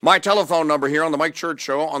My telephone number here on the Mike Church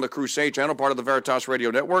Show on the Crusade Channel, part of the Veritas Radio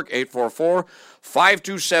Network,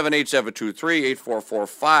 844-527-8723,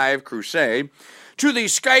 844-5-CRUSADE. To the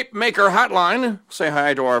Skype Maker hotline, say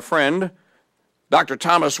hi to our friend, Dr.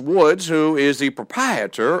 Thomas Woods, who is the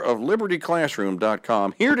proprietor of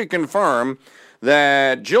LibertyClassroom.com, here to confirm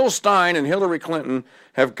that Jill Stein and Hillary Clinton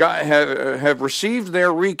have received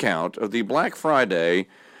their recount of the Black Friday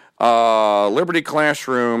Liberty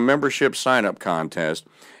Classroom membership sign-up contest,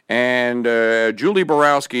 and Julie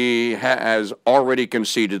Borowski has already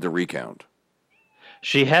conceded the recount.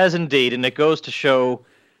 She has indeed, and it goes to show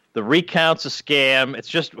the recount's a scam. It's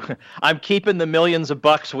just, I'm keeping the millions of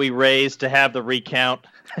bucks we raised to have the recount.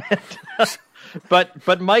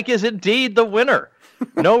 But Mike is indeed the winner.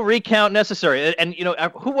 No recount necessary. And, you know,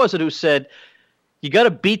 who was it who said, you got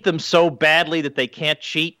to beat them so badly that they can't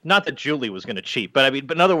cheat? Not that Julie was going to cheat, but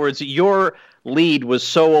in other words, your lead was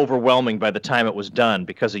so overwhelming by the time it was done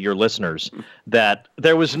because of your listeners that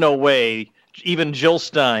there was no way even Jill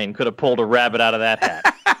Stein could have pulled a rabbit out of that hat.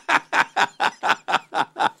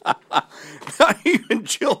 Not even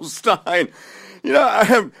Jill Stein. You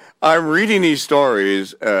know, I'm reading these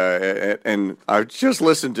stories, and I just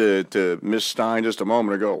listened to Miss Stein just a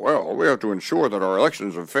moment ago. Well, we have to ensure that our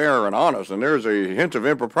elections are fair and honest, and there's a hint of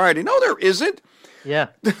impropriety. No, there isn't. Yeah.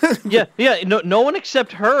 No one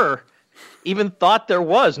except her even thought there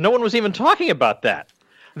was. No one was even talking about that.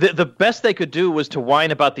 The best they could do was to whine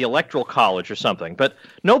about the Electoral College or something, but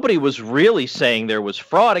nobody was really saying there was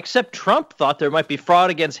fraud, except Trump thought there might be fraud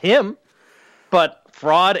against him. But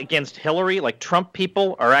fraud against Hillary, like Trump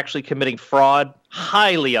people, are actually committing fraud,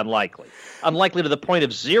 highly unlikely. Unlikely to the point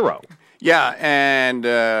of zero. Yeah, and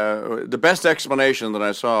the best explanation that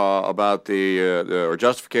I saw about or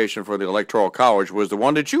justification for the Electoral College was the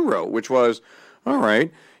one that you wrote, which was, all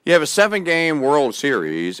right, you have a 7-game World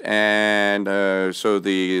Series, and so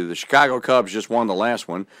the Chicago Cubs just won the last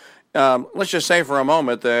one. Let's just say for a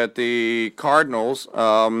moment that the Cardinals,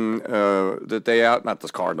 not the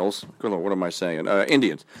Cardinals, what am I saying?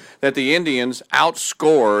 Indians. That the Indians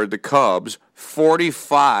outscored the Cubs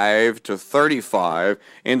 45-35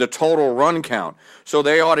 in the total run count. So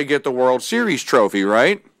they ought to get the World Series trophy,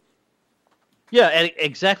 right? Yeah,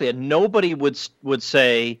 exactly. And nobody would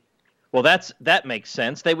say, well, that makes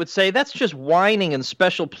sense. They would say that's just whining and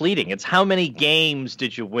special pleading. It's how many games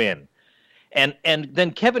did you win? And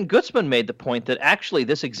then Kevin Gutzman made the point that actually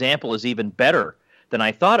this example is even better than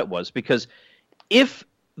I thought it was, because if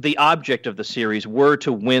the object of the series were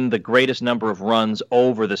to win the greatest number of runs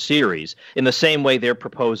over the series, in the same way they're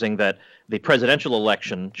proposing that the presidential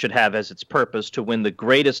election should have as its purpose to win the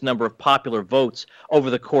greatest number of popular votes over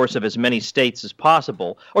the course of as many states as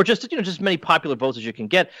possible, or just as many popular votes as you can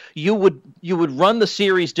get, you would run the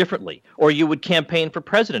series differently, or you would campaign for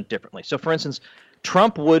president differently. So, for instance,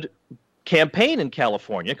 Trump would campaign in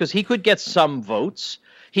California because he could get some votes.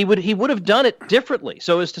 He would have done it differently.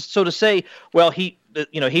 So to say, well, he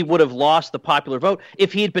would have lost the popular vote.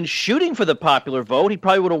 If he had been shooting for the popular vote, he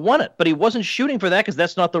probably would have won it. But he wasn't shooting for that because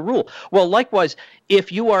that's not the rule. Well, likewise,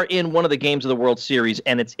 if you are in one of the games of the World Series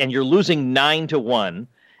and you're losing 9-1,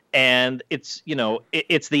 and it's the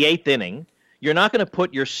 8th inning, you're not going to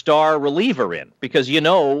put your star reliever in because you've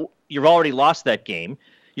already lost that game.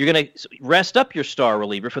 You're going to rest up your star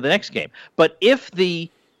reliever for the next game. But if the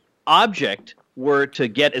object were to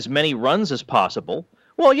get as many runs as possible,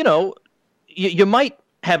 well, you might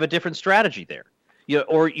have a different strategy there.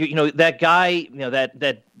 That guy,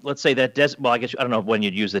 that let's say that I guess I don't know when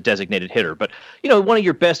you'd use the designated hitter, but one of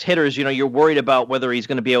your best hitters, you're worried about whether he's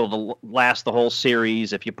going to be able to last the whole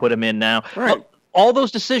series if you put him in now. Right. Well, all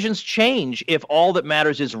those decisions change if all that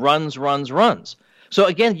matters is runs. So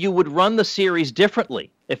again, you would run the series differently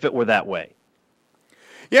if it were that way.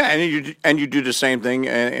 Yeah, and you do the same thing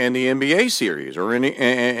in the NBA series or in the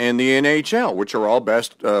NHL, which are all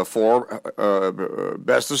best of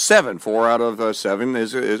 7. 4 out of 7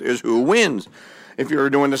 is who wins. If you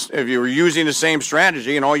were using the same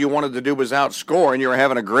strategy and all you wanted to do was outscore, and you were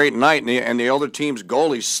having a great night, and the other team's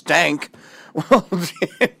goalie stank, well,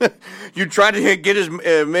 you try to get as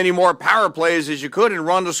many more power plays as you could and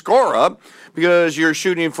run the score up because you're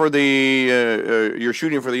shooting for the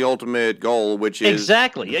ultimate goal, which is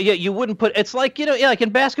exactly. Yeah, you wouldn't put. It's like like in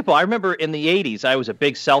basketball. I remember in the '80s, I was a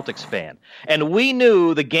big Celtics fan, and we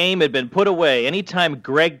knew the game had been put away anytime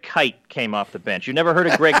Greg Kite came off the bench. You never heard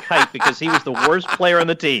of Greg Kite because he was the worst player on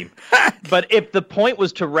the team. But if the point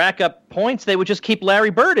was to rack up points, they would just keep Larry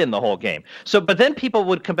Bird in the whole game. But then people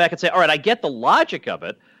would come back and say, all right, I get the logic of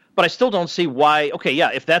it, but I still don't see why. Okay, yeah,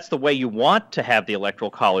 if that's the way you want to have the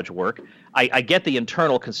Electoral College work, I get the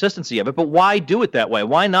internal consistency of it, but why do it that way?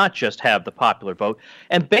 Why not just have the popular vote?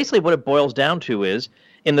 And basically what it boils down to is,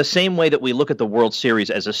 in the same way that we look at the World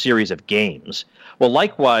Series as a series of games, well,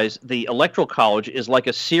 likewise, the Electoral College is like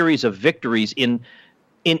a series of victories in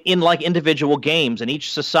like individual games, and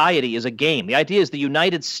each society is a game. The idea is the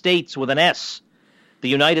United States with an S, the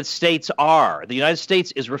United States are. The United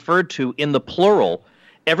States is referred to in the plural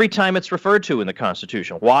every time it's referred to in the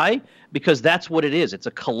Constitution. Why? Because that's what it is. It's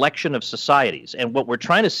a collection of societies. And what we're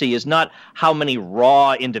trying to see is not how many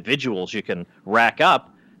raw individuals you can rack up.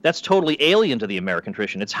 That's totally alien to the American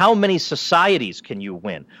tradition. It's how many societies can you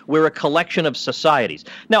win? We're a collection of societies.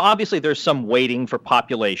 Now, obviously, there's some weighting for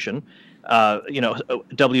population.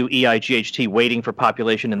 WEIGHT, weighting for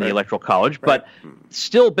population in the Electoral College. But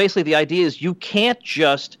still, basically, the idea is you can't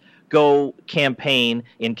just go campaign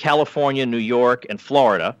in California, New York, and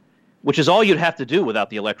Florida, which is all you'd have to do without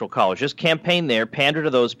the Electoral College. Just campaign there, pander to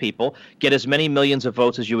those people, get as many millions of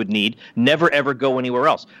votes as you would need, never, ever go anywhere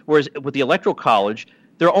else. Whereas with the Electoral College,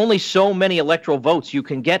 there are only so many electoral votes you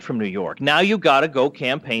can get from New York. Now you got to go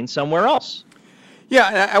campaign somewhere else.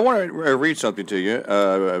 Yeah, I want to read something to you.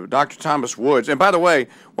 Dr. Thomas Woods, and by the way,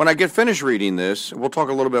 when I get finished reading this, we'll talk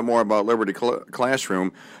a little bit more about Liberty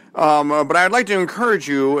Classroom, but I'd like to encourage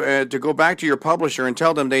you to go back to your publisher and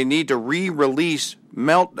tell them they need to re-release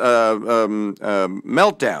Meltdown,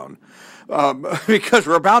 because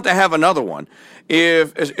we're about to have another one.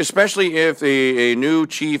 Especially if a new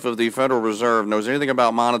chief of the Federal Reserve knows anything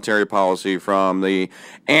about monetary policy, from the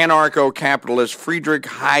anarcho-capitalist Friedrich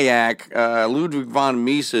Hayek, Ludwig von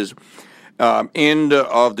Mises end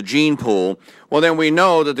of the gene pool, well, then we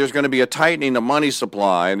know that there's going to be a tightening of money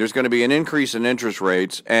supply, and there's going to be an increase in interest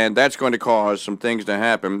rates, and that's going to cause some things to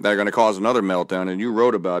happen that are going to cause another meltdown, and you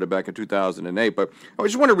wrote about it back in 2008. But I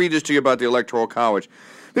just want to read this to you about the Electoral College.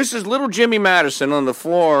 This is little Jimmy Madison on the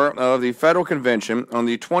floor of the Federal Convention on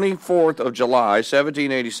the 24th of July,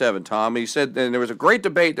 1787, Tom. He said, and there was a great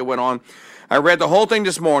debate that went on. I read the whole thing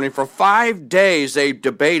this morning. For 5 days, they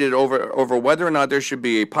debated over whether or not there should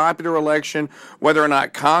be a popular election, whether or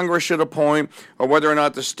not Congress should appoint, or whether or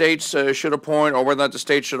not the states should appoint, or whether or not the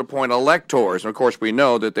states should appoint electors. And, of course, we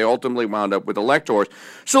know that they ultimately wound up with electors.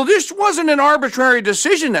 So this wasn't an arbitrary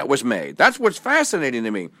decision that was made. That's what's fascinating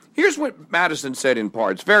to me. Here's what Madison said in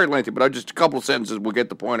part. It's very lengthy, but just a couple of sentences will get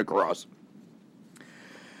the point across.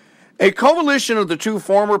 A coalition of the two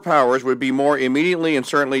former powers would be more immediately and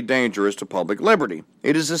certainly dangerous to public liberty.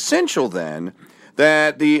 It is essential, then,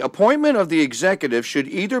 that the appointment of the executive should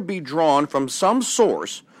either be drawn from some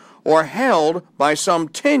source or held by some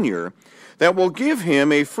tenure that will give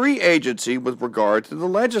him a free agency with regard to the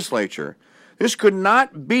legislature. This could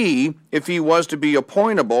not be if he was to be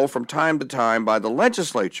appointable from time to time by the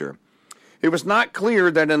legislature. It was not clear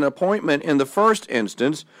that an appointment in the first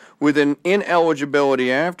instance with an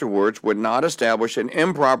ineligibility afterwards would not establish an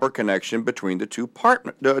improper connection between the two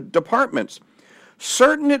departments.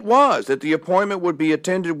 Certain it was that the appointment would be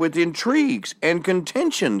attended with intrigues and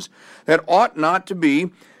contentions that ought not to be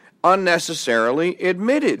unnecessarily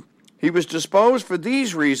admitted. He was disposed for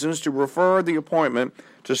these reasons to refer the appointment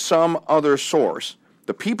to some other source.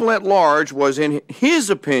 The people at large was, in his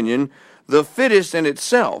opinion, the fittest in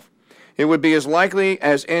itself. It would be as likely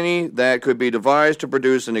as any that could be devised to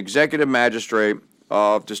produce an executive magistrate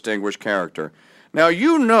of distinguished character. Now,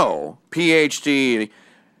 you know, Ph.D.,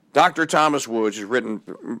 Dr. Thomas Woods has written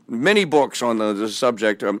many books on the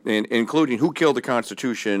subject, including Who Killed the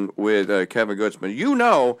Constitution with Kevin Gutzman. You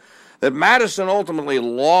know that Madison ultimately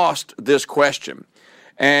lost this question,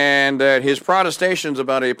 and that his protestations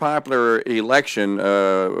about a popular election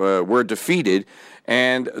were defeated,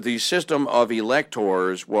 and the system of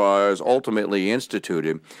electors was ultimately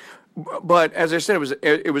instituted. But as I said,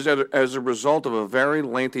 it was as a result of a very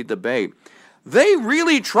lengthy debate. They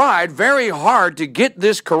really tried very hard to get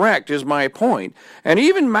this correct, is my point. And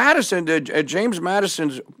even Madison, James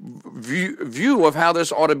Madison's view of how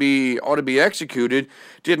this ought to be executed,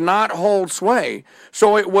 did not hold sway.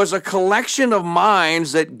 So it was a collection of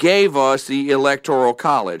minds that gave us the Electoral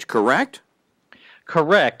College, correct?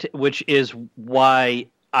 Correct, which is why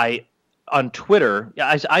on Twitter,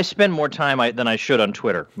 I spend more time than I should on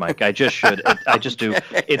Twitter, Mike. I just should. I just do.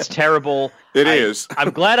 It's terrible. It is.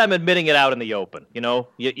 I'm glad I'm admitting it out in the open. You know,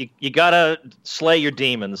 you got to slay your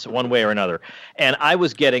demons one way or another. And I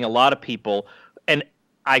was getting a lot of people, and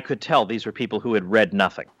I could tell these were people who had read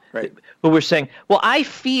nothing. Right. Who were saying, well, I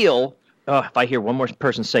feel, if I hear one more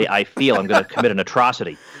person say I feel, I'm going to commit an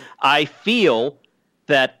atrocity. I feel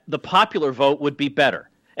that the popular vote would be better.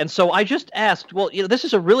 And so I just asked, well, this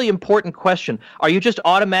is a really important question. Are you just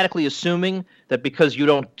automatically assuming that because you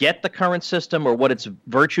don't get the current system or what its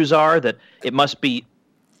virtues are, that it must be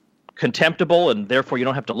contemptible and therefore you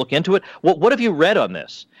don't have to look into it? What have you read on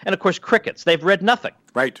this? And of course, crickets. They've read nothing.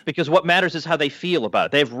 Right. Because what matters is how they feel about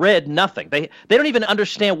it. They've read nothing. They don't even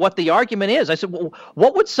understand what the argument is. I said, well,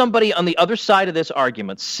 what would somebody on the other side of this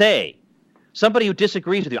argument say? Somebody who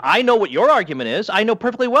disagrees with you. I know what your argument is. I know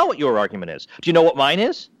perfectly well what your argument is. Do you know what mine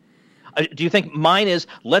is? Do you think mine is,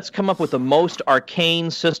 let's come up with the most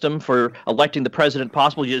arcane system for electing the president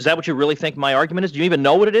possible? Is that what you really think my argument is? Do you even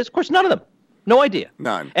know what it is? Of course, none of them. No idea.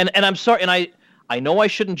 None. And I'm sorry, and I know I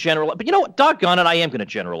shouldn't generalize, but you know what? Doggone it, I am going to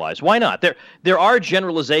generalize. Why not? There are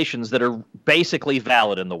generalizations that are basically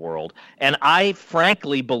valid in the world, and I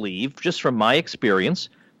frankly believe, just from my experience,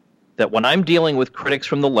 that when I'm dealing with critics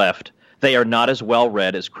from the left, they are not as well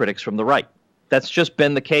read as critics from the right. That's just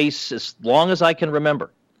been the case as long as I can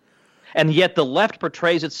remember. And yet the left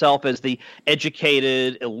portrays itself as the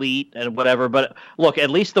educated elite and whatever. But look,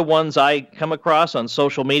 at least the ones I come across on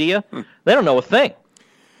social media, they don't know a thing.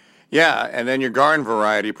 Yeah, and then your garden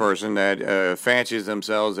variety person that fancies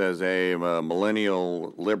themselves as a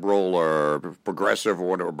millennial liberal or progressive or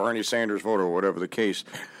whatever, Bernie Sanders voter or whatever the case,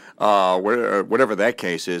 whatever that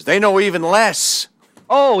case is, they know even less.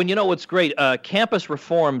 Oh, and you know what's great?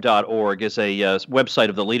 Campusreform.org is a website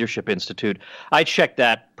of the Leadership Institute. I check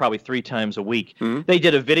that probably 3 times a week. Mm-hmm. They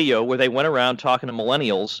did a video where they went around talking to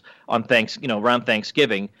millennials on around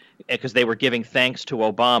Thanksgiving because they were giving thanks to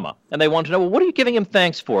Obama. And they wanted to know, well, what are you giving him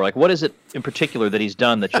thanks for? Like, what is it in particular that he's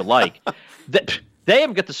done that you like? They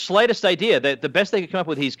haven't got the slightest idea. The best they could come up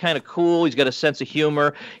with, he's kind of cool, he's got a sense of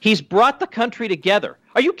humor. He's brought the country together.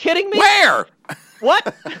 Are you kidding me? Where?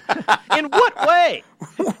 What? In what way?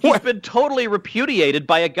 He's been totally repudiated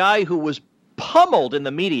by a guy who was pummeled in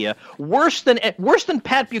the media, worse than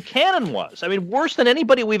Pat Buchanan was. I mean, worse than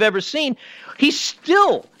anybody we've ever seen. He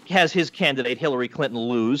still has his candidate Hillary Clinton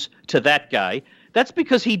lose to that guy. That's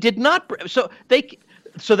because he did not. So they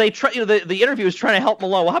try. The interview is trying to help him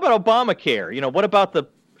along. Well, how about Obamacare? What about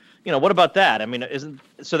that? I mean,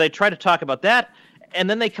 so they try to talk about that. And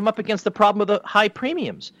then they come up against the problem of the high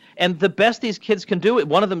premiums. And the best these kids can do,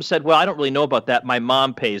 one of them said, well, I don't really know about that. My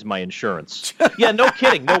mom pays my insurance. Yeah, no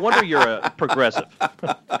kidding. No wonder you're a progressive.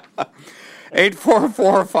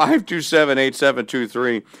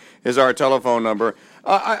 844-527-8723 is our telephone number.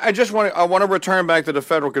 I want to return back to the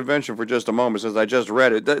federal convention for just a moment, since I just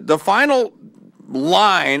read it. The final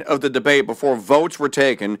line of the debate before votes were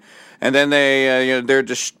taken, and then they're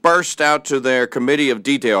dispersed out to their committee of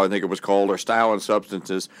detail, I think it was called, or style and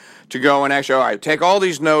substances, to go and actually, all right, take all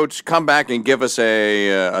these notes, come back and give us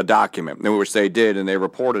a document, which they did, and they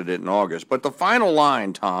reported it in August. But the final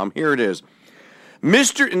line, Tom, here it is.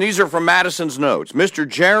 And these are from Madison's notes. Mr.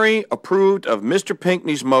 Jerry approved of Mr.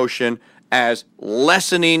 Pinckney's motion as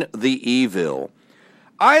lessening the evil.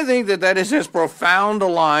 I think that is as profound a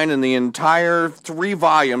line in the entire 3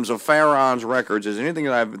 volumes of Farron's records as anything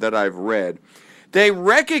that I've read. They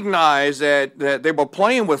recognize that they were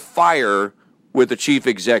playing with fire with the chief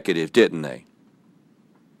executive, didn't they?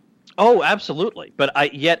 Oh, absolutely.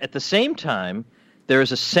 But yet at the same time, there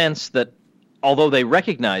is a sense that although they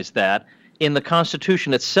recognize that, in the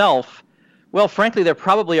Constitution itself, well, frankly, there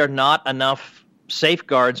probably are not enough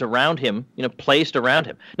safeguards around him, placed around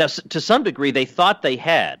him. Now, to some degree, they thought they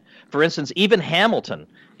had. For instance, even Hamilton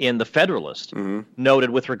in The Federalist noted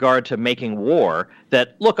with regard to making war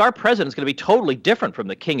that, look, our president's going to be totally different from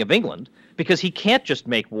the King of England because he can't just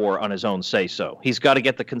make war on his own say-so. He's got to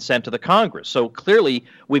get the consent of the Congress. So clearly,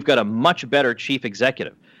 we've got a much better chief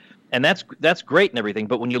executive. And that's great and everything,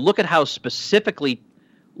 but when you look at how specifically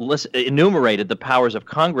enumerated the powers of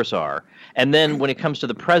Congress are, and then when it comes to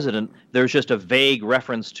the president, there's just a vague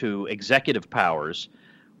reference to executive powers.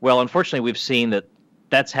 Well, unfortunately, we've seen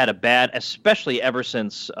that's had a bad, especially ever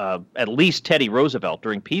since at least Teddy Roosevelt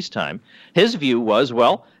during peacetime. His view was,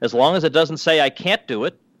 well, as long as it doesn't say I can't do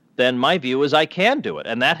it, then my view is I can do it,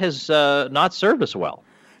 and that has not served us well.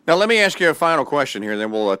 Now, let me ask you a final question here, and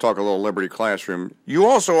then we'll talk a little Liberty Classroom. You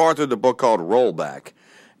also authored the book called Rollback.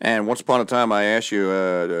 And once upon a time, I asked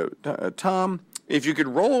you, Tom, if you could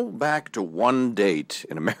roll back to one date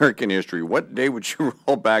in American history, what day would you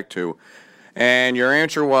roll back to? And your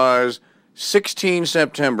answer was 16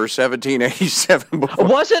 September 1787.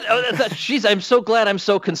 Was it? Jeez, I'm so glad I'm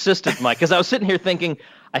so consistent, Mike, because I was sitting here thinking,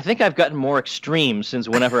 I think I've gotten more extreme since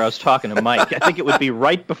whenever I was talking to Mike. I think it would be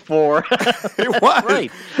right before. It was.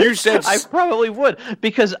 Right. You said I probably would,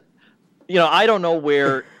 because, I don't know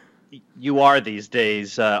where you are these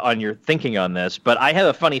days on your thinking on this, but I have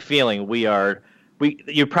a funny feeling we are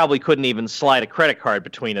you probably couldn't even slide a credit card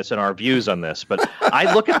between us in our views on this. But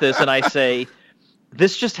I look at this and I say,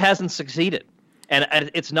 this just hasn't succeeded.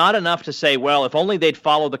 And it's not enough to say, well, if only they'd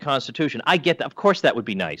follow the Constitution. I get that. Of course, that would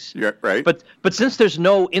be nice. Yeah, right. But since there's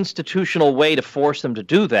no institutional way to force them to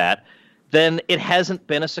do that, then it hasn't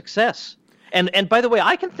been a success. And by the way,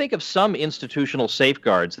 I can think of some institutional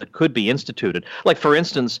safeguards that could be instituted. Like, for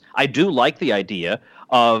instance, I do like the idea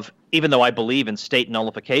of, even though I believe in state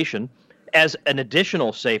nullification, as an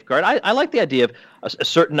additional safeguard, I like the idea of a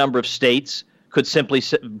certain number of states could simply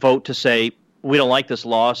vote to say, we don't like this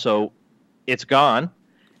law, so it's gone.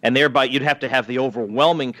 And thereby you'd have to have the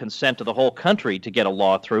overwhelming consent of the whole country to get a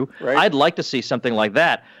law through. Right. I'd like to see something like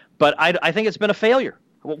that, but I think it's been a failure.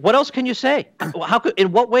 What else can you say?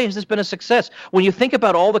 In what way has this been a success? When you think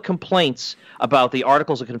about all the complaints about the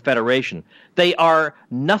Articles of Confederation, they are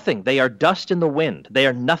nothing. They are dust in the wind. They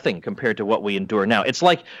are nothing compared to what we endure now. It's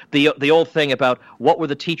like the old thing about what were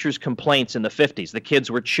the teachers' complaints in the 50s. The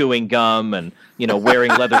kids were chewing gum and,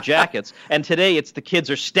 wearing leather jackets. And today it's the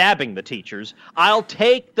kids are stabbing the teachers. I'll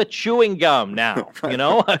take the chewing gum now.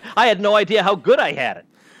 I had no idea how good I had it.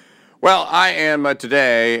 Well, I am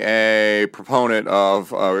today a proponent of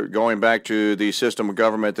going back to the system of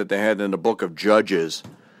government that they had in the Book of Judges.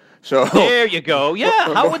 So there you go.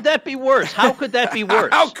 Yeah, how would that be worse? How could that be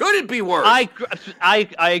worse? How could it be worse? I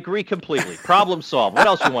agree completely. Problem solved. What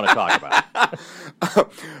else do you want to talk about?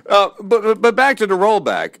 But back to the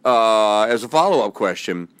rollback as a follow-up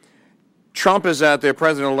question. Trump is out there,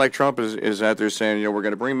 President-elect Trump is out there saying, we're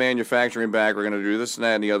going to bring manufacturing back, we're going to do this and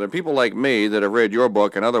that and the other. People like me that have read your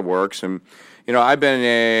book and other works, and, I've been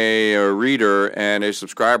a reader and a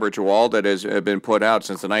subscriber to all that has been put out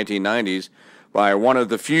since the 1990s by one of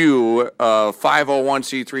the few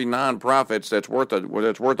 501c3 nonprofits that's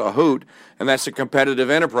worth a hoot, and that's the Competitive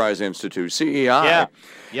Enterprise Institute, CEI. Yeah,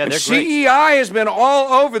 they're great. CEI has been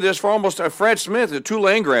all over this for almost, Fred Smith, a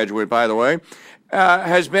Tulane graduate, by the way,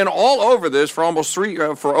 has been all over this for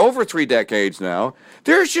over 3 decades now.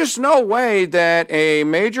 There's just no way that a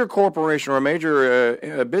major corporation or a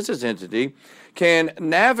major business entity can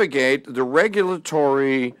navigate the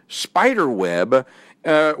regulatory spider web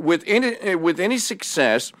with any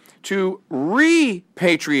success to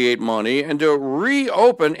repatriate money and to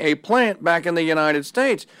reopen a plant back in the United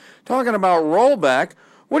States. Talking about rollback.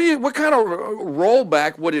 What kind of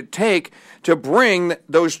rollback would it take to bring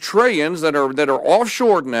those trillions that are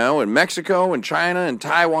offshored now in Mexico and China and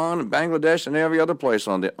Taiwan and Bangladesh and every other place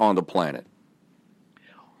on the planet?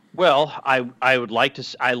 Well, I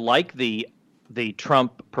like the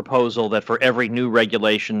Trump proposal that for every new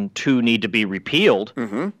regulation, 2 need to be repealed.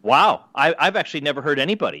 Mm-hmm. Wow, I've actually never heard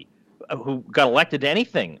anybody who got elected to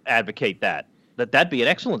anything advocate that'd be an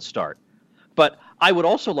excellent start. But I would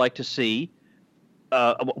also like to see.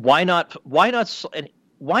 Why not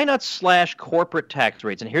slash corporate tax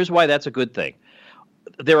rates? And here's why that's a good thing.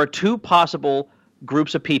 There are 2 possible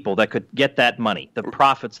groups of people that could get that money, the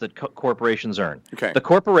profits that corporations earn. Okay. The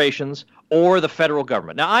corporations or the federal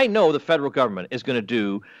government. Now, I know the federal government is going to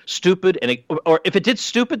do stupid, or if it did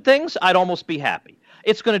stupid things, I'd almost be happy.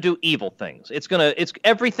 It's going to do evil things. It's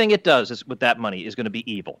everything it does with that money is going to be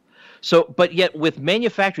evil. So, but yet with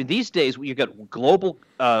manufacturing these days, you've got global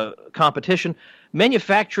competition.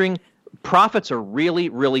 Manufacturing profits are really,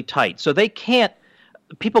 really tight. So they can't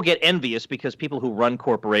people get envious because people who run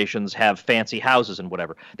corporations have fancy houses and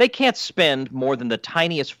whatever. They can't spend more than the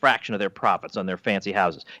tiniest fraction of their profits on their fancy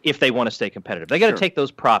houses if they want to stay competitive. They got to take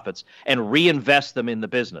those profits and reinvest them in the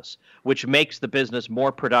business, which makes the business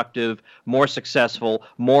more productive, more successful,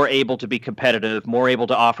 more able to be competitive, more able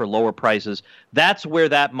to offer lower prices. That's where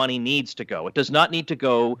that money needs to go. It does not need to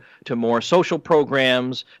go to more social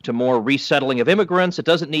programs, to more resettling of immigrants. It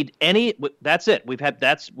doesn't need any. That's it. We've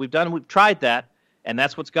tried that. And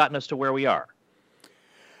that's what's gotten us to where we are.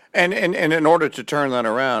 And in order to turn that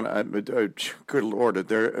around, good Lord,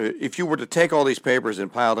 if you were to take all these papers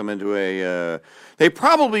and pile them into you'd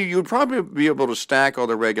probably be able to stack all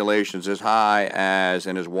the regulations as high as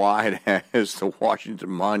and as wide as the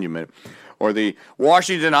Washington Monument or the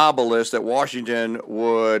Washington obelisk that Washington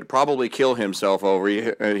would probably kill himself over.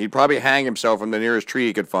 He'd probably hang himself on the nearest tree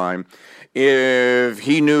he could find if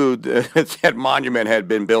he knew that monument had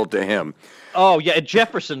been built to him. Oh, yeah,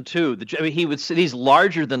 Jefferson, too. He would say these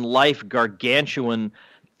larger-than-life, gargantuan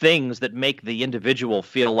things that make the individual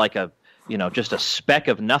feel like just a speck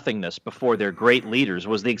of nothingness before their great leaders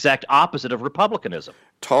was the exact opposite of republicanism.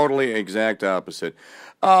 Totally exact opposite.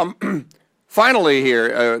 Finally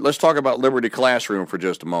here, let's talk about Liberty Classroom for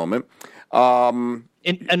just a moment.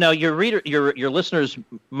 And now your listeners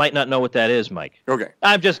might not know what that is, Mike. Okay.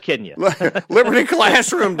 I'm just kidding you.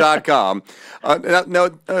 LibertyClassroom.com.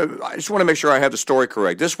 I just want to make sure I have the story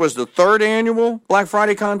correct. This was the third annual Black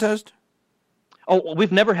Friday contest? Oh,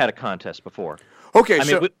 we've never had a contest before. Okay, I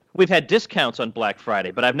mean, we've had discounts on Black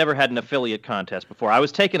Friday, but I've never had an affiliate contest before. I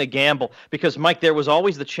was taking a gamble because, Mike, there was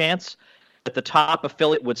always the chance that the top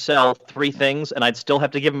affiliate would sell 3 things, and I'd still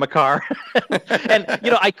have to give them a car. And,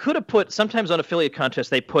 I could have put, sometimes on affiliate contests,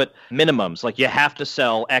 they put minimums, like you have to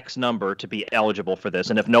sell X number to be eligible for this,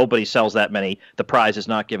 and if nobody sells that many, the prize is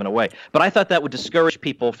not given away. But I thought that would discourage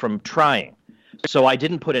people from trying. So I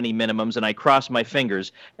didn't put any minimums, and I crossed my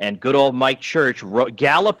fingers, and good old Mike Church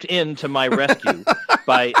galloped into my rescue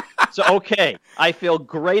So, okay, I feel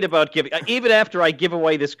great about giving, even after I give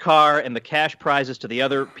away this car and the cash prizes to the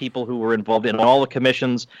other people who were involved in all the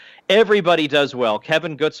commissions, everybody does well.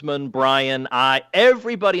 Kevin Gutzman, Brian,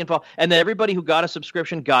 everybody involved. And then everybody who got a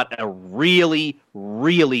subscription got a really,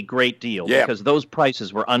 really great deal because those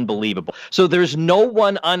prices were unbelievable. So there's no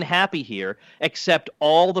one unhappy here except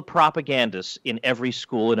all the propagandists in every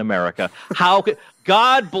school in America.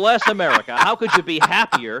 God bless America. How could you be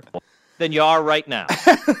happier than you are right now?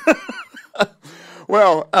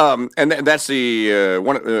 Well, and that's the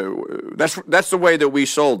that's the way that we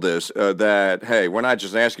sold this. That hey, we're not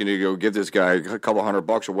just asking you to go give this guy a couple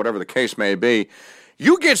 $100 or whatever the case may be.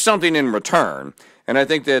 You get something in return, and I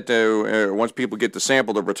think that once people get to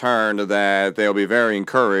sample the return, that they'll be very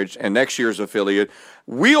encouraged. And next year's affiliate,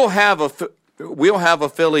 we'll have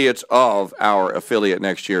affiliates of our affiliate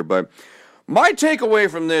next year, but. My takeaway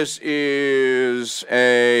from this is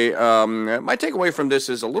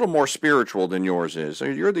a little more spiritual than yours is.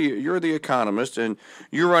 You're the economist, and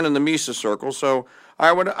you're running the Mises Circle. So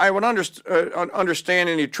I would understand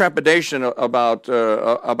any trepidation about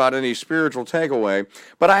any spiritual takeaway.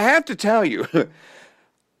 But I have to tell you,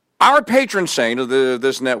 our patron saint of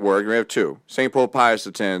this network, we have 2, St. Pope Pius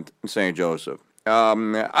X and St. Joseph.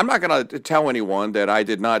 I'm not going to tell anyone that I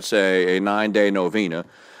did not say a 9-day novena.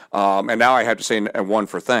 And now I have to say one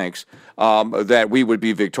for thanks, that we would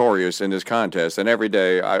be victorious in this contest. And every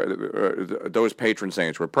day those patron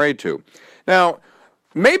saints were prayed to. Now,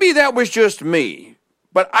 maybe that was just me,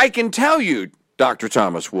 but I can tell you, Dr.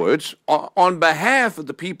 Thomas Woods, on behalf of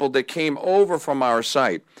the people that came over from our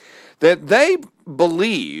site, that they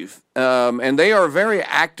believe, and they are very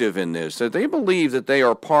active in this, that they believe that they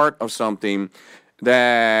are part of something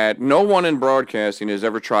that no one in broadcasting has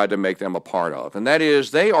ever tried to make them a part of, and that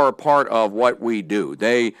is they are a part of what we do.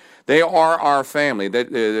 They are our family.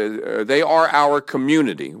 They are our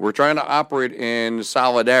community. We're trying to operate in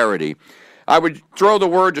solidarity. I would throw the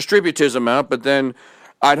word distributism out, but then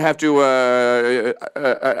I'd have to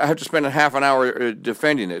spend a half an hour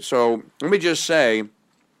defending it. So let me just say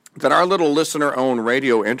that our little listener-owned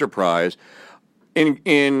radio enterprise,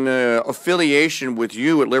 in affiliation with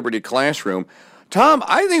you at Liberty Classroom, Tom,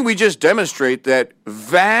 I think we just demonstrate that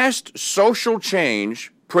vast social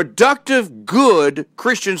change, productive, good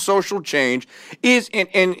Christian social change is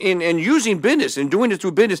in using business and doing it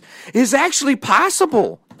through business is actually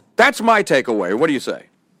possible. That's my takeaway. What do you say?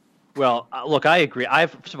 Well, look, I agree.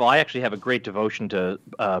 First of all, I actually have a great devotion to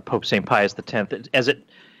Pope St. Pius X.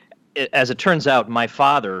 As it turns out, my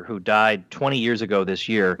father, who died 20 years ago this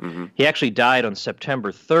year, he actually died on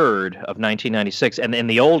September 3rd of 1996, and in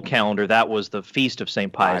the old calendar, that was the feast of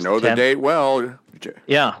St. Pius X. I know the date well.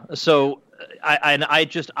 Yeah, so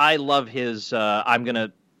I love his I'm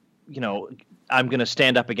gonna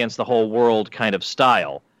stand up against the whole world kind of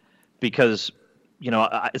style, because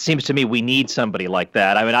it seems to me we need somebody like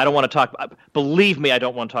that. I mean, I don't want to talk. Believe me, I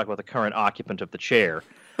don't want to talk about the current occupant of the chair.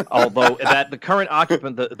 Although the current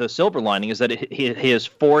occupant, the silver lining is that he has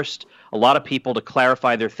forced a lot of people to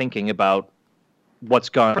clarify their thinking about what's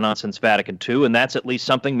gone on since Vatican II, and that's at least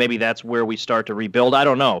something. Maybe that's where we start to rebuild. I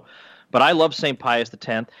don't know. But I love St. Pius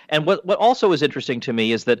X. And what also is interesting to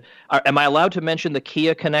me is that, am I allowed to mention the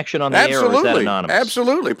Kia connection on the air, or is that anonymous?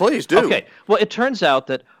 Absolutely. Please do. Okay. Well, it turns out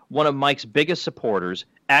that one of Mike's biggest supporters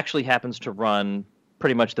actually happens to run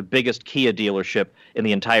pretty much the biggest Kia dealership in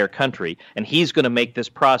the entire country, and he's going to make this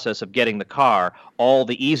process of getting the car all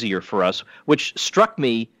the easier for us, which struck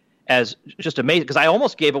me as just amazing, because I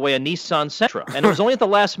almost gave away a Nissan Sentra, and it was only at the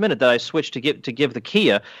last minute that I switched to give the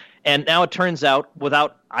Kia, and now it turns out,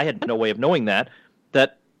 I had no way of knowing that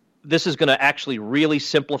this is going to actually really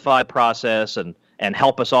simplify the process and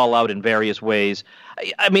help us all out in various ways.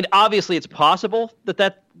 I mean, obviously it's possible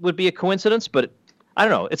that would be a coincidence, but I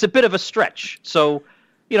don't know. It's a bit of a stretch. So,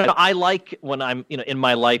 I like when I'm, in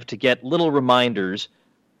my life to get little reminders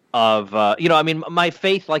of, my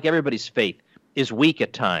faith, like everybody's faith, is weak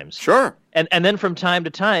at times. Sure. And then from time to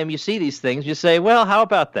time, you see these things, you say, well, how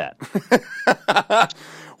about that?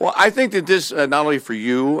 Well, I think that this, not only for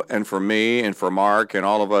you and for me and for Mark and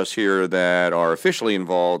all of us here that are officially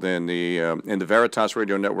involved in the Veritas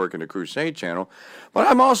Radio Network and the Crusade channel, but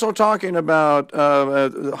I'm also talking about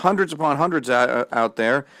hundreds upon hundreds out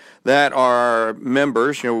there that are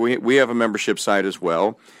members. We have a membership site as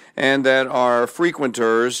well, and that are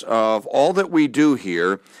frequenters of all that we do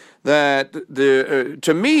here. That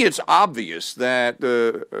to me, it's obvious that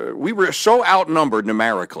we were so outnumbered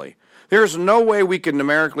numerically. There's no way we can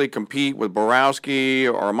numerically compete with Borowski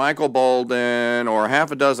or Michael Bolden or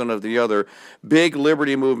half a dozen of the other big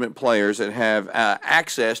Liberty Movement players that have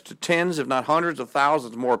access to tens, if not hundreds of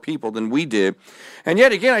thousands more people than we did. And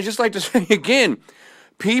yet again, I just like to say again,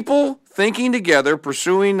 people thinking together,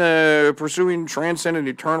 pursuing transcendent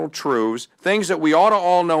eternal truths, things that we ought to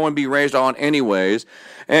all know and be raised on anyways,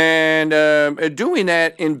 and doing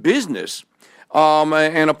that in business.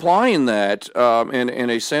 And applying that in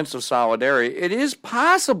a sense of solidarity, it is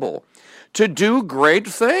possible to do great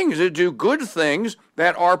things, to do good things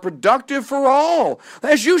that are productive for all.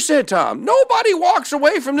 As you said, Tom, nobody walks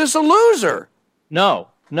away from this a loser. No.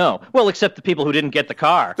 Well, except the people who didn't get the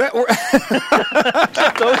car. Except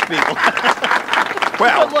those people.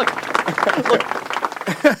 Well, look.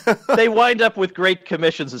 They wind up with great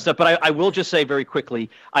commissions and stuff, but I will just say very quickly,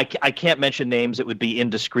 I can't mention names, it would be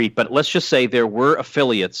indiscreet, but let's just say there were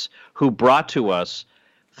affiliates who brought to us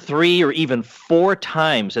 3 or even 4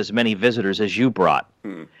 times as many visitors as you brought.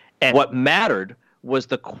 And what mattered was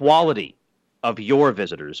the quality of your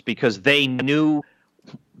visitors, because they knew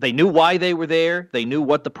why they were there. They knew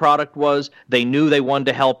what the product was. They knew they wanted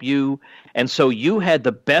to help you. And so you had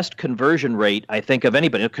the best conversion rate, I think, of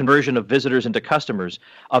anybody, a conversion of visitors into customers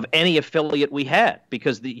of any affiliate we had,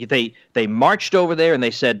 because they marched over there and they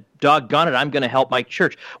said, doggone it, I'm going to help my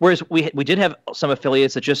church. Whereas we did have some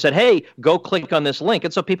affiliates that just said, hey, go click on this link.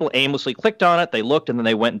 And so people aimlessly clicked on it, they looked, and then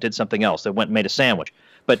they went and did something else. They went and made a sandwich.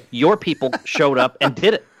 But your people showed up and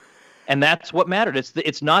did it. And that's what mattered.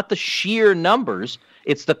 It's not the sheer numbers,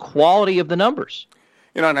 it's the quality of the numbers.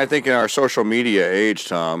 And I think in our social media age,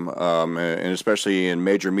 Tom, and especially in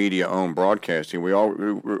major media-owned broadcasting,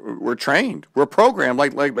 we're trained, we're programmed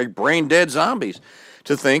like brain-dead zombies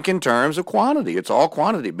to think in terms of quantity. It's all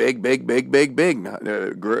quantity, big.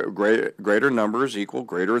 Greater numbers equal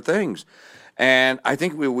greater things. And I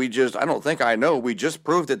think we just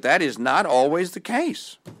proved that is not always the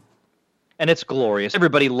case. And it's glorious.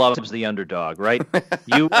 Everybody loves the underdog, right?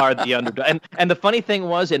 You are the underdog. And the funny thing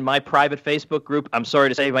was, in my private Facebook group, I'm sorry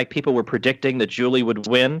to say, Mike, people were predicting that Julie would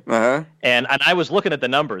win. Uh-huh. And I was looking at the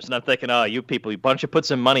numbers, and I'm thinking, oh, you people, why don't you put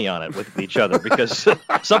some money on it with each other? Because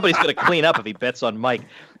somebody's going to clean up if he bets on Mike.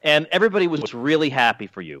 And everybody was really happy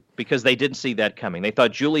for you because they didn't see that coming. They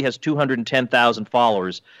thought Julie has 210,000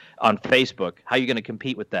 followers on Facebook. How are you going to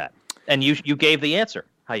compete with that? And you gave the answer,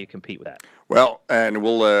 how you compete with that. Well, and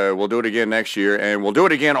we'll do it again next year, and we'll do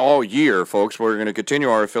it again all year, folks. We're going to continue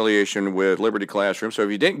our affiliation with Liberty Classroom. So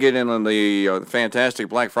if you didn't get in on the fantastic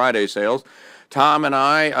Black Friday sales, Tom and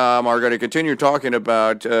I are going to continue talking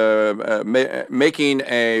about making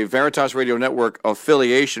a Veritas Radio Network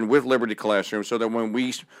affiliation with Liberty Classroom, so that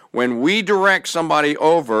when we direct somebody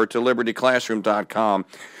over to libertyclassroom.com,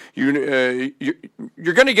 you're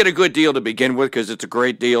going to get a good deal to begin with, because it's a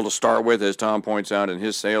great deal to start with, as Tom points out in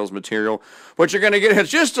his sales material. But you're going to get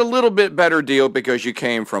just a little bit better deal because you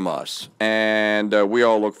came from us, and we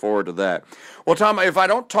all look forward to that. Well, Tom, if I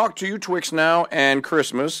don't talk to you Twix now and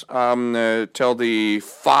Christmas, tell the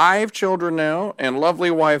 5 children now and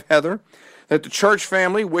lovely wife Heather that the church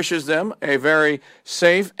family wishes them a very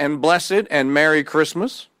safe and blessed and Merry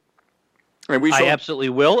Christmas. I absolutely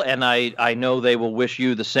will, and I know they will wish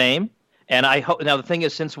you the same. And I hope now the thing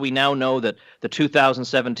is, since we now know that the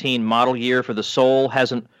 2017 model year for the Soul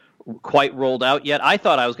hasn't quite rolled out yet, I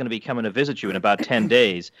thought I was going to be coming to visit you in about 10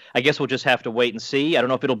 days. I guess we'll just have to wait and see. I don't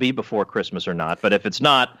know if it'll be before Christmas or not, but if it's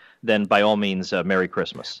not, then by all means, Merry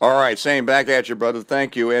Christmas. All right, same back at you, brother.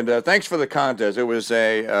 Thank you, and thanks for the contest. It was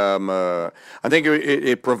I think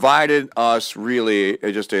it provided us really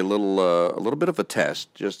just a little bit of a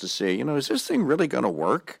test, just to see, is this thing really going to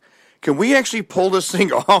work? Can we actually pull this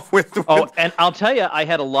thing off with? Oh, and I'll tell you, I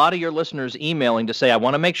had a lot of your listeners emailing to say, I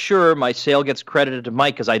want to make sure my sale gets credited to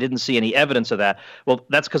Mike because I didn't see any evidence of that. Well,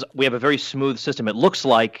 that's because we have a very smooth system. It looks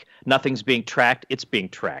like nothing's being tracked. It's being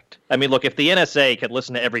tracked. I mean, look, if the NSA could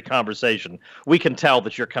listen to every conversation, we can tell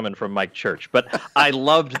that you're coming from Mike Church. But I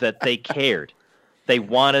loved that they cared. They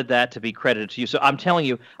wanted that to be credited to you. So I'm telling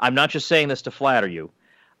you, I'm not just saying this to flatter you.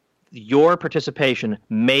 your participation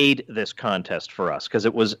made this contest for us, because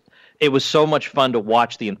it was so much fun to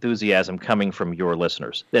watch the enthusiasm coming from your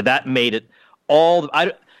listeners. That made it all.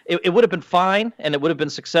 It would have been fine and it would have been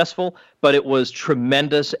successful, but it was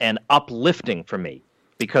tremendous and uplifting for me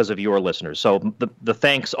because of your listeners. So the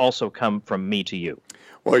thanks also come from me to you.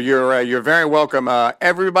 Well, you're very welcome,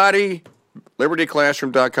 everybody.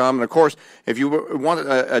 LibertyClassroom.com. And, of course, if you want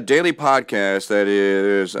a daily podcast that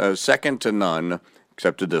is second to none,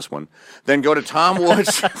 except to this one, then go to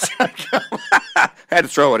TomWoods.com. Had to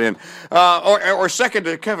throw it in. Or second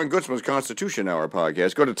to Kevin Gutzman's Constitution Hour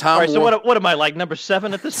podcast. Go to Tom. All right, so what am I, like number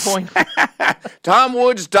 7 at this point?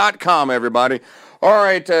 TomWoods.com, everybody. All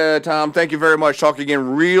right, Tom, thank you very much. Talk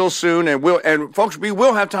again real soon. And folks, we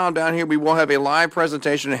will have Tom down here. We will have a live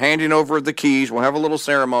presentation handing over the keys. We'll have a little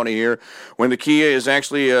ceremony here when the key is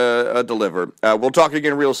actually delivered. We'll talk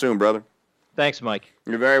again real soon, brother. Thanks, Mike.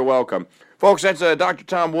 You're very welcome. Folks, that's Dr.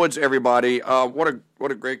 Tom Woods, everybody. What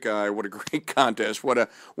a great guy. What a great contest. What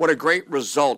a great result.